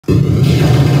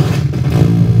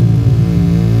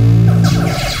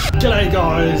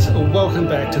guys, welcome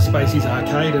back to Spacies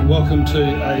Arcade and welcome to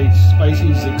a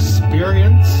Spacies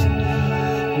experience.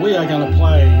 We are going to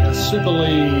play a Super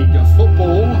League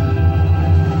football,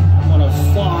 one of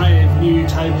 5 new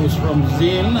tables from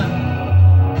Zen,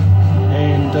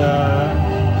 and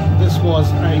this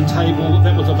was a table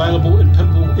that was available in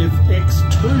Pinball FX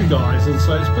 2, guys, and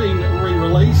so it's been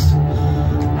re-released.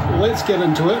 Let's get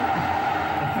into it.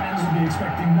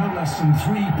 Expecting no less than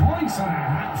 3 points on our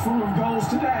hat full of goals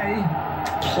today.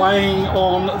 Playing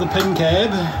on the pin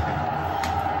cab.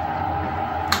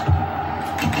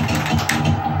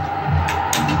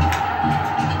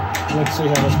 Let's see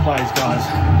how this plays, guys.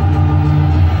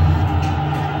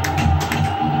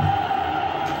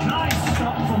 Nice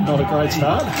stop from Not a great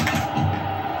start.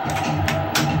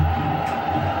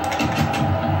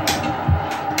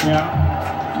 Now,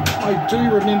 I do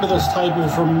remember this table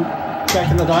from back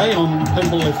in the day on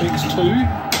Pinball FX 2.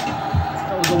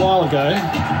 That was a while ago,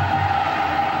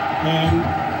 and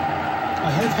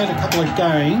I have had a couple of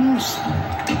games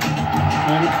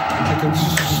and I can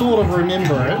sort of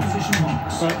remember it,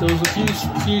 but there was a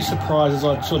few surprises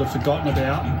I'd sort of forgotten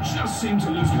about.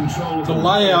 The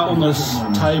layout on this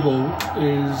table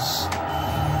is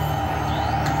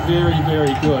very,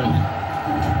 very good.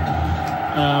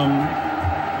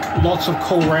 Lots of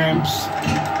cool ramps.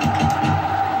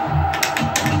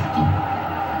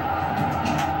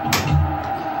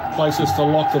 Places to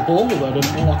lock the ball, although I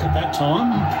didn't lock it that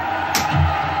time.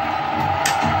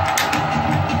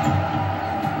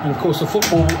 And of course the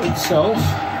football itself,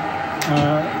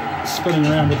 spinning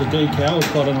around with the decal, has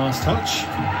got a nice touch.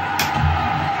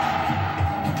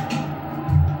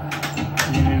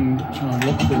 And try and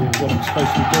look for what I'm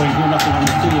supposed to be doing here. Nothing on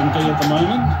the DMD at the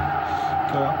moment.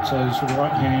 Go up to those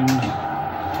right hand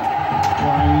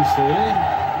lanes there.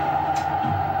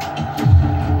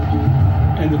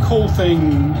 And the cool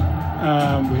thing,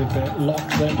 we have that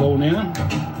locked that ball now.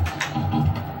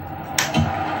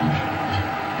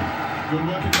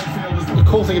 The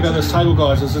cool thing about this table,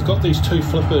 guys, is it's got these 2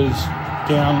 flippers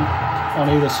down on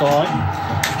either side.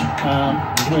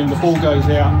 When the ball goes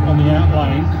out on the out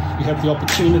lane, you have the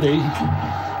opportunity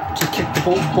to kick the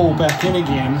ball back in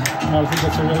again. And I think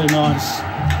that's a really nice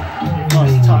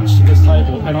touch to this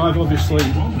table. And I've obviously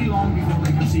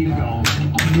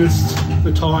missed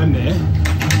the time there.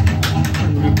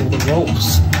 Remember the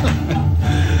rules.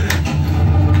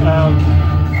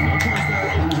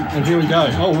 And here we go.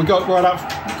 Oh, we got right up,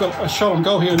 got a shot on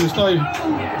goal here, and there's no.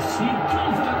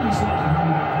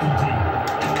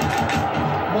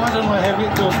 Why didn't I have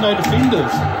it? There was no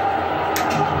defenders.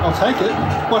 I'll take it.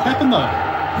 What happened though?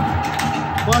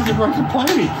 Why is everyone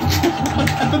complaining? What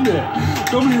happened there?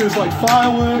 Normally there's like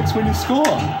fireworks when you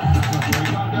score.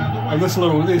 And this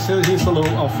little, here's a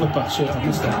little, oh, flipper, shit, I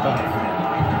missed that part.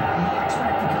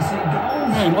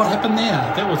 Man, what happened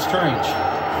there? That was strange.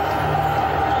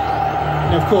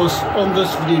 Now, of course, on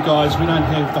this view, guys, we don't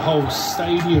have the whole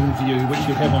stadium view, which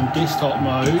you have on desktop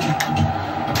mode.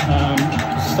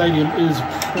 Stadium is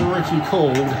pretty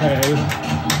cool to have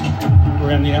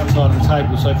around the outside of the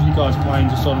table, so if you guys playing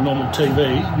just on a normal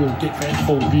TV, you'll get that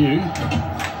full view.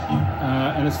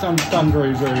 And it's done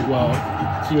very, very well.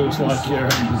 It feels like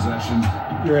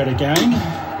you're at a game.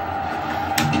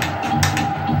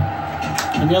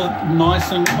 And the other nice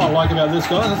thing I like about this,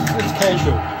 guys, it's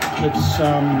casual. It's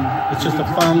just a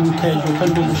fun, casual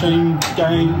pinball machine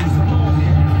game.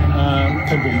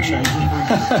 Pinball machine.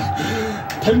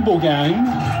 Pinball game.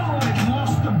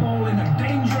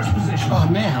 Oh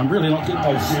man, I'm really not getting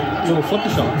those little flipper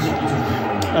shots.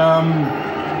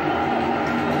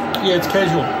 Yeah, it's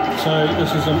casual. So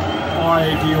this is an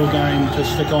ideal game to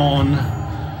stick on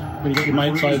when you get your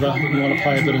mates over and you want to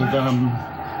play a bit of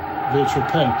virtual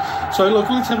pin. So look,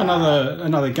 let's have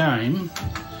another game,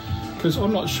 because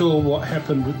I'm not sure what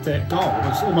happened with that goal.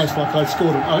 It's almost like I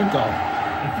scored an own goal.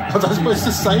 Was I supposed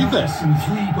to save that?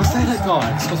 Was that it,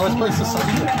 guys? Was I supposed to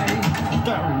save it? I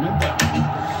don't remember.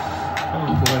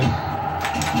 Oh boy.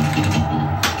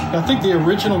 I think the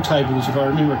original tables, if I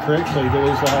remember correctly, there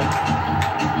was like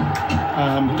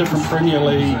different Premier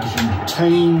League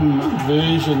team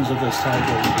versions of this table.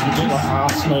 You get like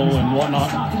Arsenal and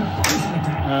whatnot.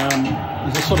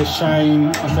 It's a sort of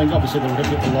shame. I think obviously they would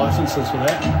get the licenses for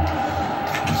that.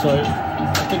 So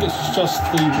I think it's just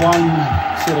the one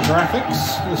set of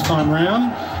graphics this time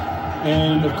round.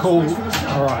 And of course,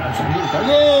 alright, okay, here we go.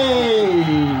 Yay!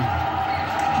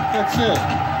 That's it.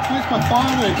 Where's my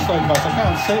fireworks though, guys? I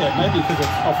can't see it. Maybe because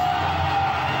it's off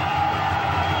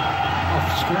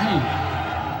screen.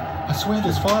 I swear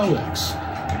there's fireworks.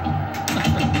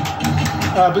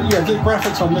 But yeah, the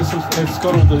graphics on this has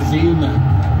got all the Zen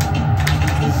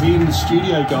Zen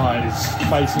Studio guys'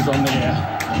 faces on there.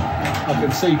 I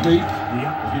can see Deep.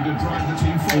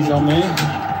 He's on there.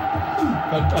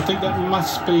 But I think that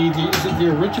must be the, is it the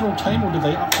original team, or did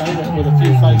they update it with a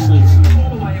few faces?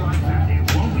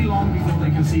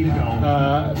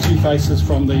 A few faces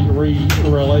from the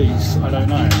re-release, I don't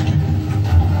know.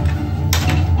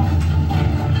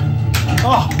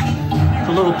 Oh!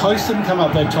 The little post didn't come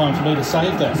up that time for me to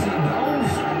save that.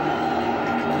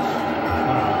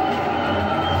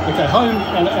 Okay, home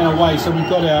and away, so we've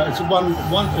got our, it's one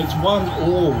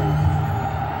all.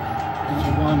 It's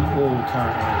 1-1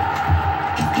 currently.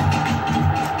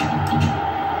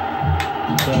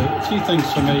 So a few things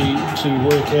for me to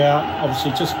work out.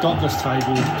 Obviously just got this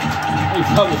table.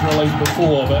 Even though it was released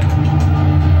before, but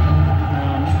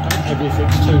don't have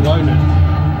FX2 loaded.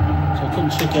 So I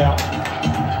couldn't check out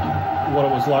what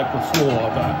it was like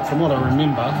before, but from what I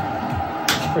remember,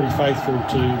 it's pretty faithful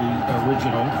to the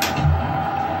original.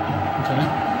 Okay.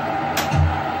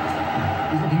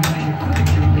 He's looking to make a quick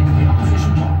trip into the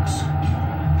opposition box.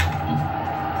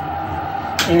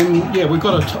 And yeah, we've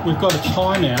got a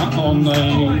timeout on the.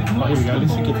 Oh, here we go.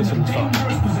 Let's get this in time.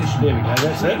 There we go.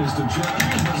 That's it.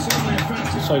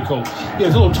 So cool. Yeah,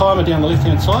 there's a little timer down the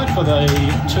left-hand side for the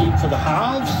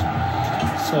halves.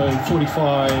 So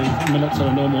 45 minutes in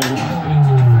a normal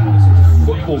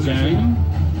football game,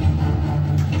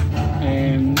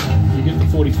 and you get the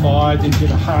 45, then you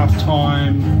get a half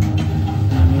time,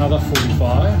 and another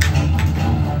 45.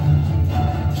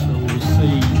 So we'll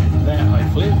see that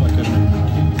hopefully if I can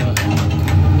keep the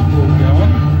ball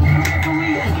going.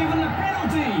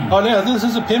 Oh, now this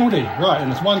is a penalty, right?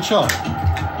 And it's one shot.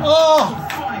 Oh!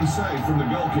 Fine save from the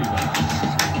goalkeeper.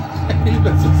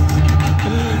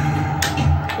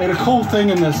 And a cool thing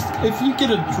in this, if you get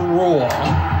a draw,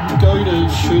 go to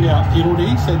shootout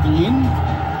penalties at the end.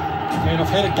 And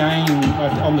I've had a game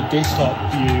on the desktop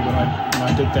view when I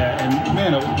did that, and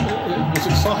man, it was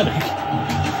exciting.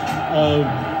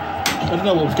 I didn't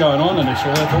know what was going on initially.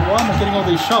 I thought, why am I getting all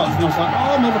these shots? And I was like,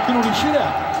 oh, I'm in a penalty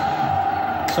shootout.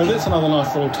 So that's another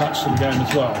nice little touch to the game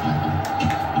as well.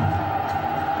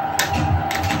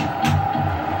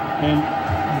 And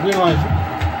when I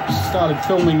started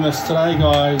filming this today,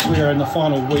 guys, we are in the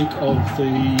final week of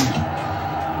the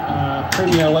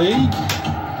Premier League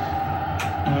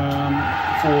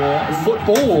for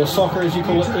football, or soccer as you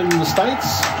call it in the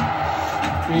States,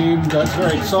 and it's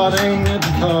very exciting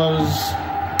because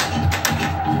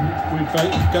we've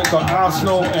got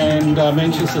Arsenal and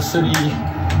Manchester City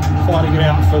fighting it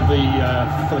out for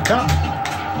the cup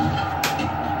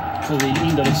for the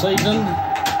end of the season.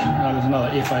 There's another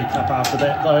FA Cup after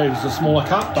that, though. It's a smaller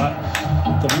cup, but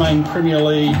the main Premier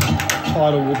League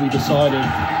title will be decided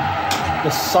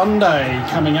this Sunday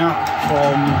coming up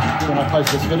from when I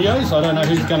post this video. So I don't know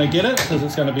who's going to get it, because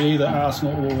it's going to be either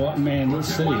Arsenal or Man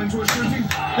City.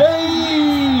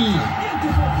 Hey!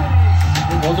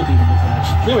 It was a beautiful finish.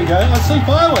 There we go. I see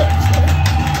fireworks.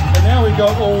 And now we've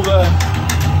got all the...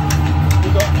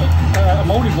 We've got a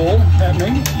multi-ball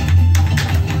happening.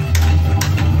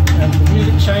 And the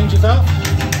music changes up.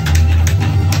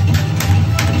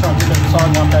 I'll try and get that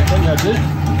time one back in, that's it.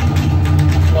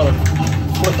 A lot of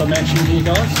flipper matching here,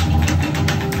 guys.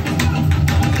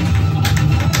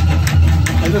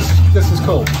 And this is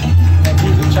cool. The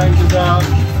music changes up.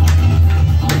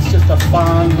 It's just a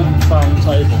fun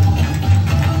table.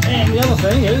 And the other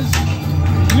thing is,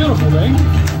 the beautiful thing,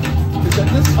 is that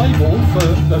this table, for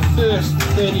the first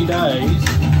 30 days,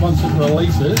 once it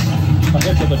releases, I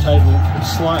have got the table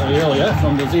slightly earlier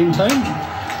from the Zen team,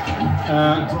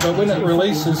 but when it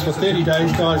releases for 30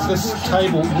 days, guys, this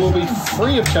table will be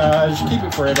free of charge, keep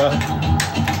it forever,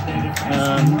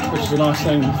 which is a nice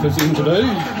thing for Zen to do.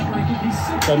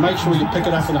 So make sure you pick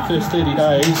it up in the first 30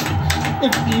 days.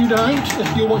 If you don't,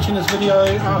 if you're watching this video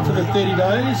after the 30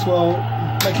 days, well,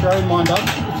 make your own mind up.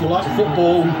 If you like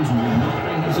football,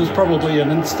 this is probably an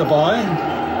insta-buy.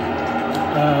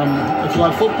 If you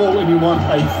like football and you want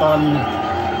a fun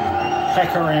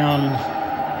hack-around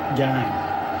game,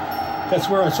 that's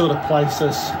where I sort of place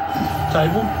this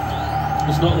table.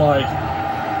 It's not like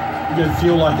you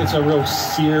feel like it's a real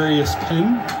serious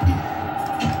pin.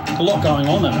 There's a lot going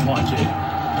on in it, mind you.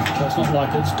 So it's not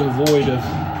like it's devoid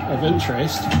of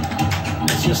interest.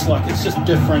 It's just like, it's just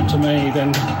different to me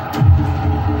than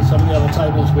some of the other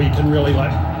tables where you can really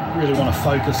want to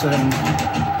focus in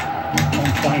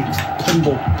on playing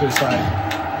pinball per se.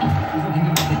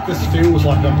 This feels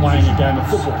like I'm playing a game of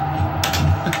football.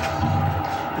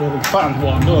 Having fun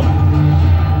while I'm doing it.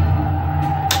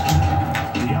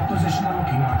 The opposition are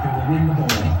looking like they will win the ball.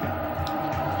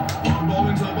 One ball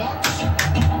into the box.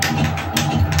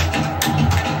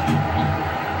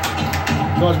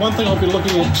 Guys, one thing I'll be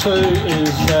looking at too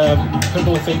is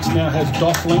PinballFX now has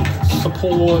DOF-link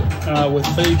support with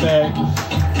feedback.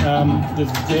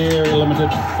 There's very limited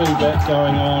feedback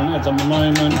going on at the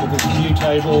moment with this view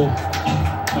table,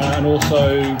 and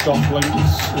also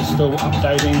DOF-links is still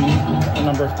updating a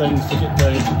number of things to get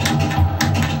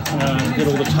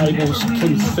all the tables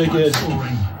configured.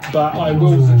 But I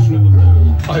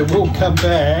will come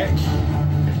back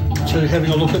to having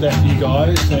a look at that for you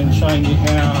guys and showing you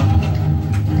how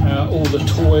all the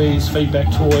toys, feedback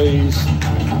toys,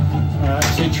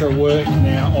 etc. work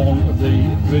now on the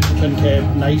virtual pin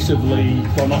cab natively.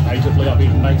 Well, not natively, I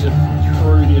mean native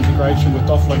through the integration with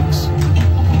DOF-links.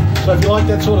 So if you like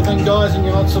that sort of thing, guys, and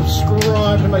you're not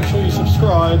subscribed, make sure you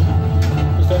subscribe,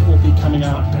 because that will be coming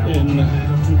up in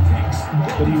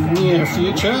the near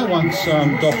future once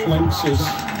DOF-links is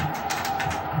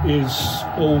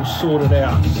all sorted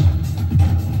out.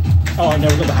 Oh, now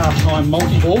we've got the halftime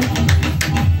multi-ball.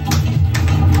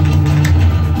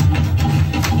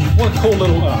 What a cool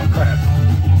little, oh crap.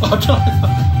 I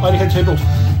only had 10 balls.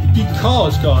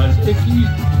 Because, guys,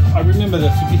 I remember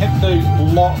this, if you have to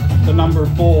lock the number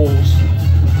of balls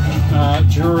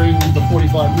during the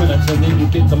 45 minutes and then you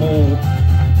get them all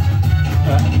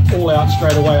out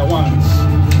straight away at once.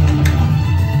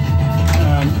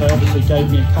 They obviously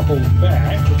gave me a couple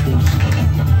back, which was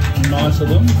nice of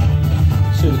them.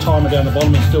 See the timer down the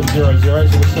bottom is still 0-0,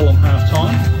 so we're still on half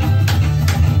time.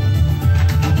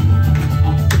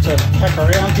 To pack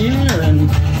around here and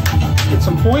get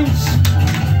some points.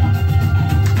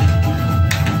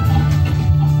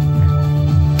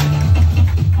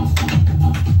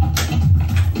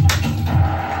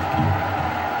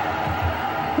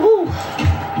 Woo.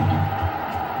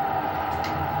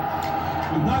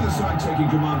 With neither side taking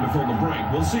command before the break,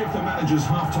 we'll see if the manager's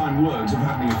halftime words have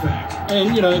had any effect.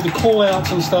 And you know, the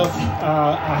call-outs and stuff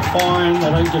are fine, they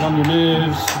don't get on your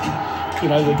nerves. You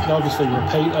know, they obviously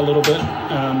repeat a little bit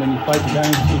when you play the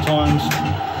game a few times,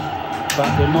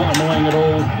 but they're not annoying at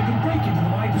all.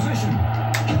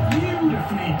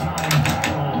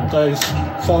 They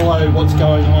follow what's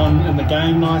going on in the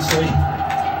game nicely.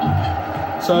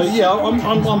 So yeah, I'm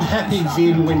happy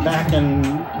Zen went back and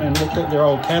looked at their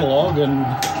old catalogue and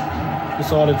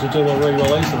decided to do a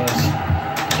re-release of this.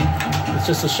 It's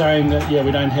just a shame that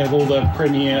we don't have all the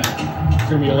Premier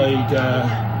League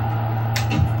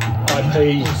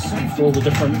IP for all the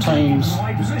different teams.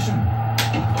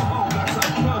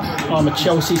 I'm a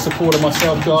Chelsea supporter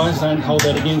myself, guys, don't hold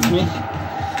that against me.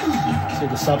 See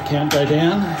the sub count go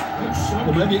down,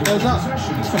 or maybe it goes up.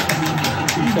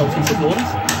 Chelsea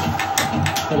supporters.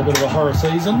 Had a bit of a horror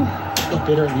season, got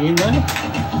better at the end though.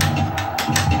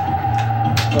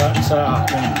 But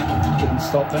didn't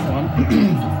stop that one.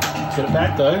 Get it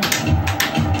back though.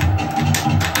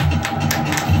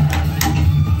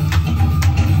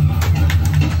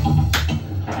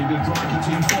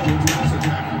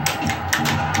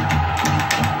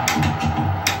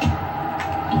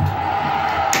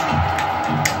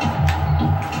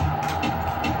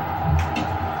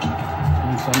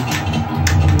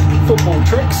 Football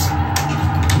tricks.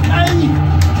 Hey!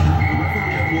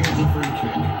 Great free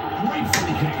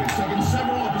kick. It's taken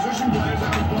several opposition players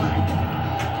out of play.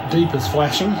 Deep is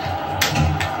flashing.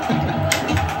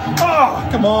 Oh,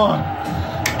 come on!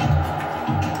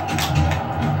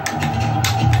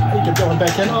 He kept going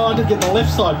back in. Oh, I did get the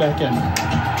left side back in.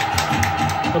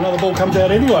 But another ball comes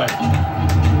out anyway.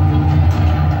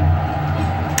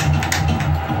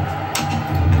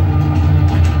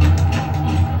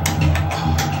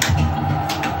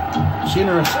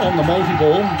 Generous on the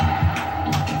multi-ball.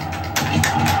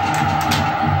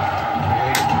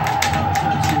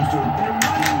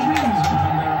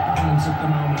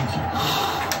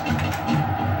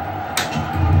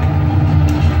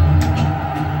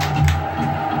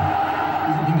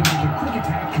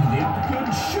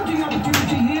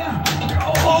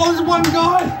 Oh, there's one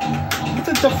guy. It's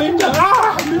a defender.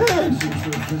 Ah, man.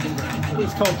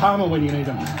 It's called Palmer when you need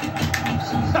him.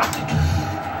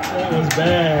 That was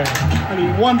bad.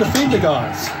 Only one defender,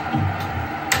 guys.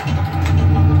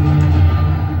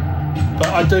 But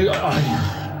I do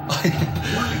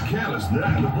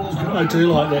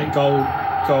like that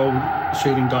goal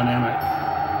shooting dynamic.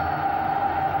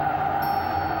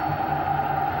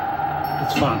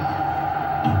 It's fun.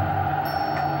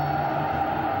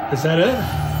 Is that it?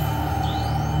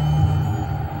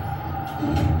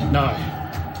 No.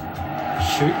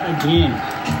 Shoot again.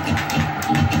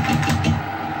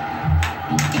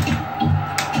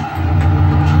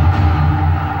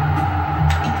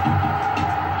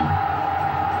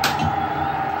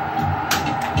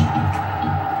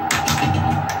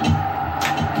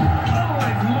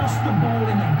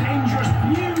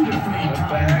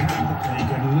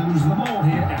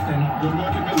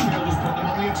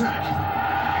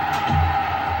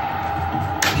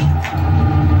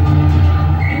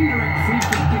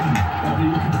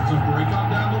 we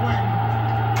come down the wing.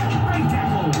 Great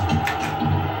tackle.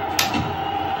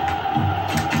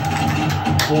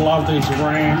 Love these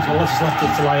ramps. I just love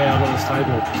this layout of this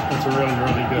table. It's really,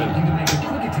 really good. Looking to make a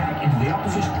quick attack into the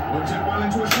opposition. Works it well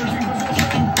into a shooting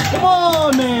position. Come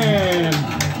on, man!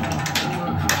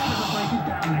 Work hard to break it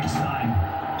down next time.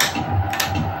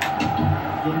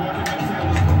 Good work in midfield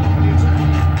as put on the attack.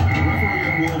 The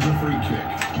referee awards a free kick.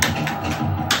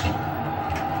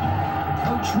 The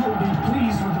coach will be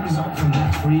pleased with the result from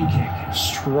that free kick.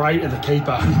 Straight at the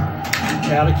keeper.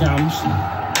 Out it comes.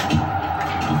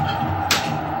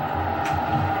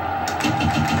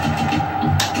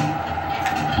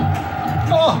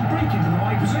 Oh! Break into the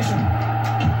right position.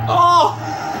 Oh!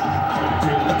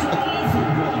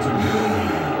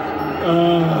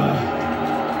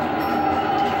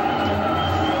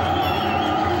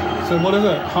 So what is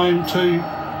it? Home 2?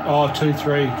 Oh,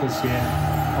 2-3, because,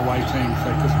 yeah, away team.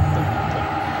 So,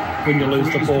 when you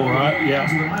lose the ball, right? Yeah,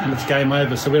 and it's game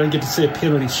over. So we don't get to see a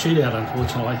penalty shootout,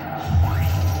 unfortunately.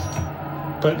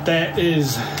 But that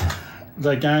is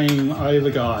the game over,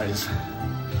 guys.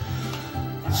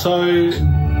 So,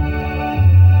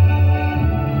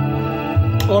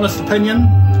 honest opinion,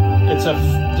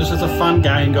 this is a fun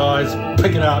game, guys.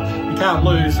 Pick it up. You can't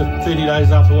lose 30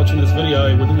 days after watching this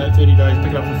video. Within that 30 days,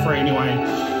 pick it up for free anyway.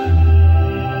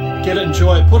 Get it,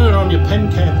 enjoy it. Put it on your pin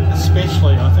cap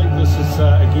especially. I think this is,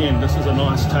 again, this is a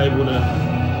nice table to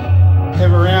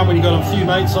have around when you've got a few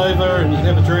mates over and you can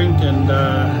have a drink and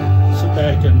sit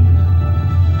back and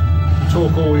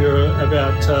talk all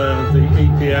about the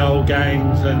EPL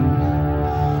games and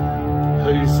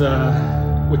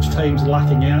which team's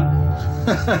lucking out.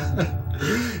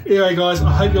 Anyway, guys,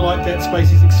 I hope you like that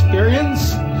Spacies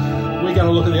experience. We're going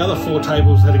to look at the other 4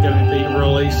 tables that are going to be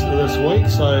released this week,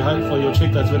 so hopefully you'll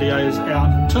check those videos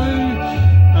out too.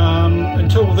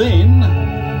 Until then,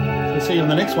 we'll see you in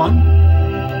the next one.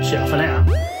 Ciao for now.